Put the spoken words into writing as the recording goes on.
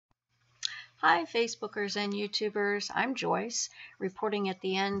Hi, Facebookers and YouTubers. I'm Joyce, reporting at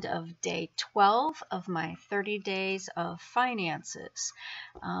the end of day 12 of my 30 days of finances.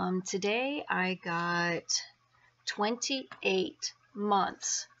 Today I got 28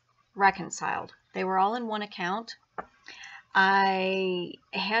 months reconciled. They were all in one account. I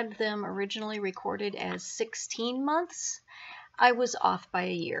had them originally recorded as 16 months. I was off by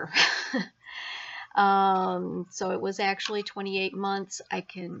a year. So it was actually 28 months. I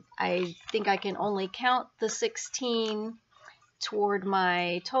think I can only count the 16 toward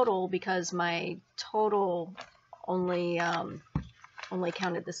my total because my total only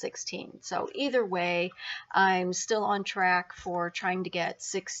counted the 16. So either way, I'm still on track for trying to get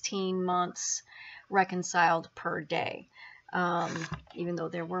 16 months reconciled per day. Even though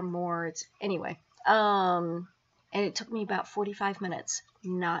there were more, anyway. And it took me about 45 minutes.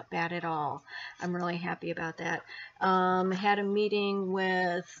 Not bad at all. I'm really happy about that. Had a meeting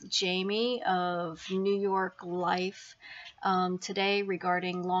with Jamie of New York Life today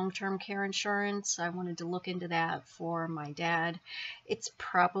regarding long-term care insurance. I wanted to look into that for my dad. It's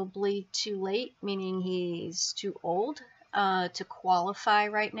probably too late, meaning he's too old to qualify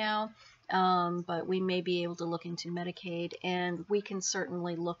right now. But we may be able to look into Medicaid, and we can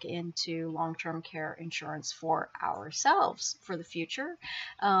certainly look into long-term care insurance for ourselves for the future.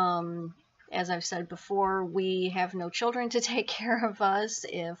 As I've said before, we have no children to take care of us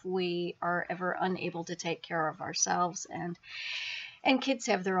if we are ever unable to take care of ourselves, and kids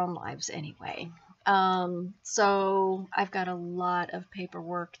have their own lives anyway. So I've got a lot of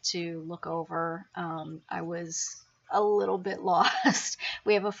paperwork to look over. I was a little bit lost.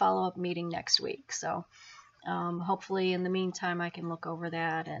 We have a follow-up meeting next week, so hopefully in the meantime I can look over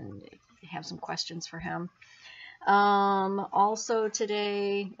that and have some questions for him. Also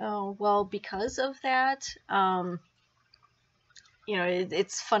today, because of that,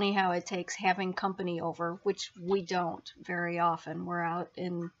 it's funny how it takes having company over, which we don't very often. We're out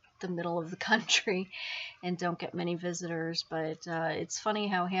in the middle of the country and don't get many visitors, but it's funny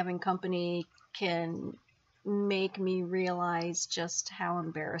how having company can make me realize just how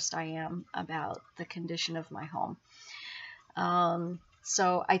embarrassed I am about the condition of my home.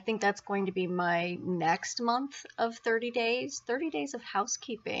 So I think that's going to be my next month of 30 days of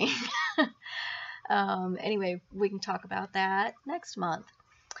housekeeping. Anyway, we can talk about that next month.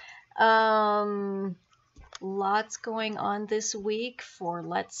 Lots going on this week for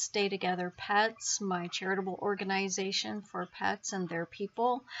Let's Stay Together Pets, my charitable organization for pets and their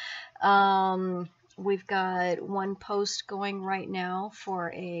people. We've got one post going right now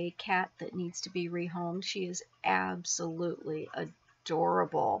for a cat that needs to be rehomed. She is absolutely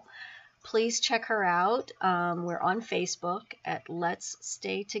adorable. Please check her out. We're on Facebook at Let's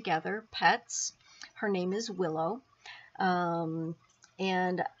Stay Together Pets. Her name is Willow. And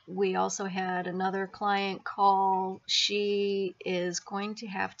we also had another client call. She is going to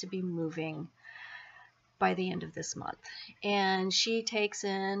have to be moving by the end of this month, and she takes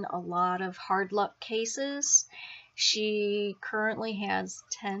in a lot of hard luck cases. She currently has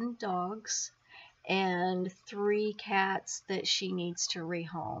 10 dogs and 3 cats that she needs to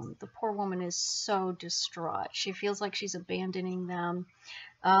rehome. The poor woman is so distraught. She feels like she's abandoning them.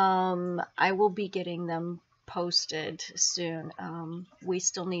 I will be getting them posted soon. We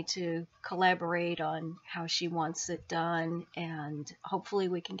still need to collaborate on how she wants it done, and hopefully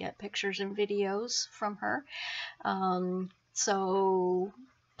we can get pictures and videos from her. So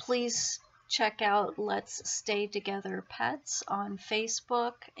please check out Let's Stay Together Pets on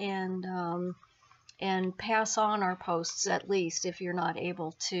Facebook, and pass on our posts, at least if you're not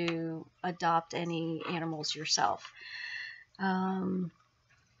able to adopt any animals yourself.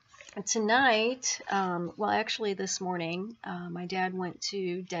 Tonight, actually this morning, my dad went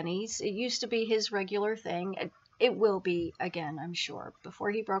to Denny's. It used to be his regular thing. It will be again, I'm sure.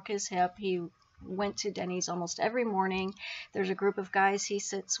 Before he broke his hip, he went to Denny's almost every morning. There's a group of guys he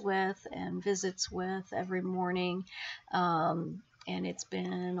sits with and visits with every morning, and it's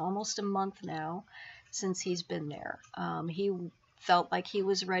been almost a month now since he's been there. He felt like he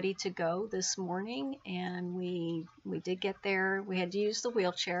was ready to go this morning, and we did get there. We had to use the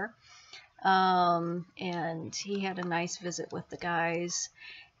wheelchair, and he had a nice visit with the guys,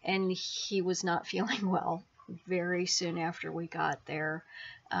 and he was not feeling well very soon after we got there.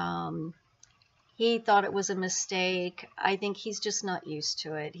 He thought it was a mistake. I think he's just not used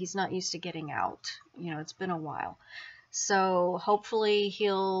to it. He's not used to getting out. It's been a while. So hopefully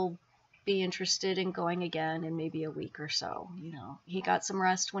he'll be interested in going again in maybe a week or so. He got some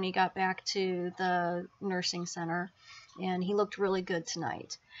rest when he got back to the nursing center, and he looked really good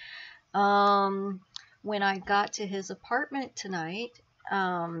tonight. When I got to his apartment tonight,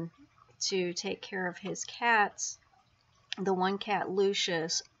 to take care of his cats, the one cat,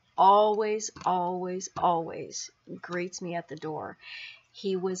 Lucius, always greets me at the door.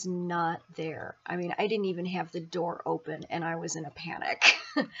 He was not there. I mean, I didn't even have the door open and I was in a panic.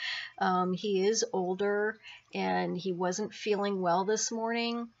 He is older and he wasn't feeling well this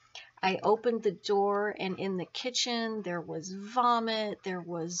morning. I opened the door and in the kitchen there was vomit, there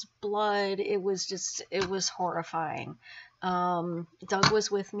was blood. It was horrifying. Doug was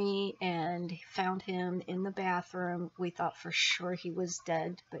with me and found him in the bathroom. We thought for sure he was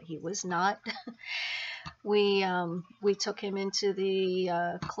dead, but he was not. We took him into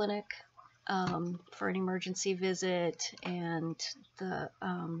the clinic for an emergency visit, and the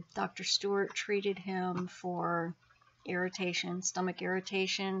Dr. Stewart treated him for irritation, stomach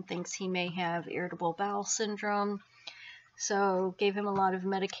irritation, thinks he may have irritable bowel syndrome. So gave him a lot of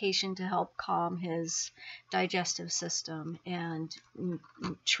medication to help calm his digestive system and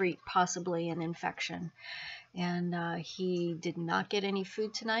treat possibly an infection. And he did not get any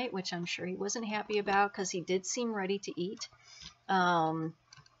food tonight, which I'm sure he wasn't happy about because he did seem ready to eat.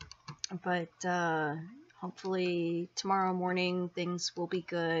 But hopefully tomorrow morning things will be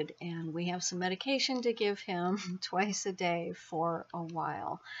good, and we have some medication to give him twice a day for a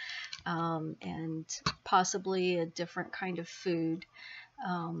while, and possibly a different kind of food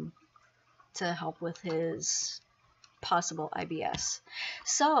to help with his possible IBS.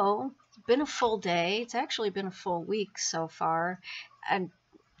 So, been a full day. It's actually been a full week so far, and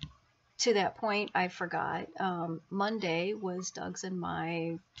to that point I forgot, Monday was Doug's and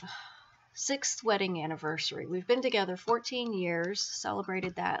my 6th wedding anniversary. We've been together 14 years,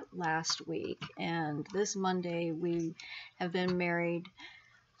 celebrated that last week, and this Monday we have been married,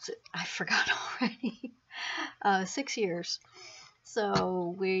 I forgot already, 6 years.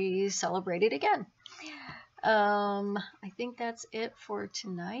 So we celebrated again. I think that's it for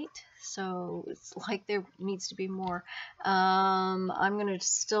tonight. So it's like there needs to be more. I'm going to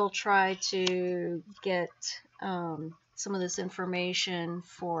still try to get some of this information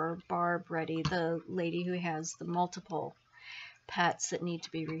for Barb ready, the lady who has the multiple pets that need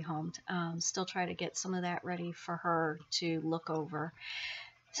to be rehomed. Still try to get some of that ready for her to look over.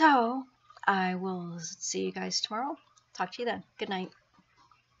 So I will see you guys tomorrow. Talk to you then. Good night.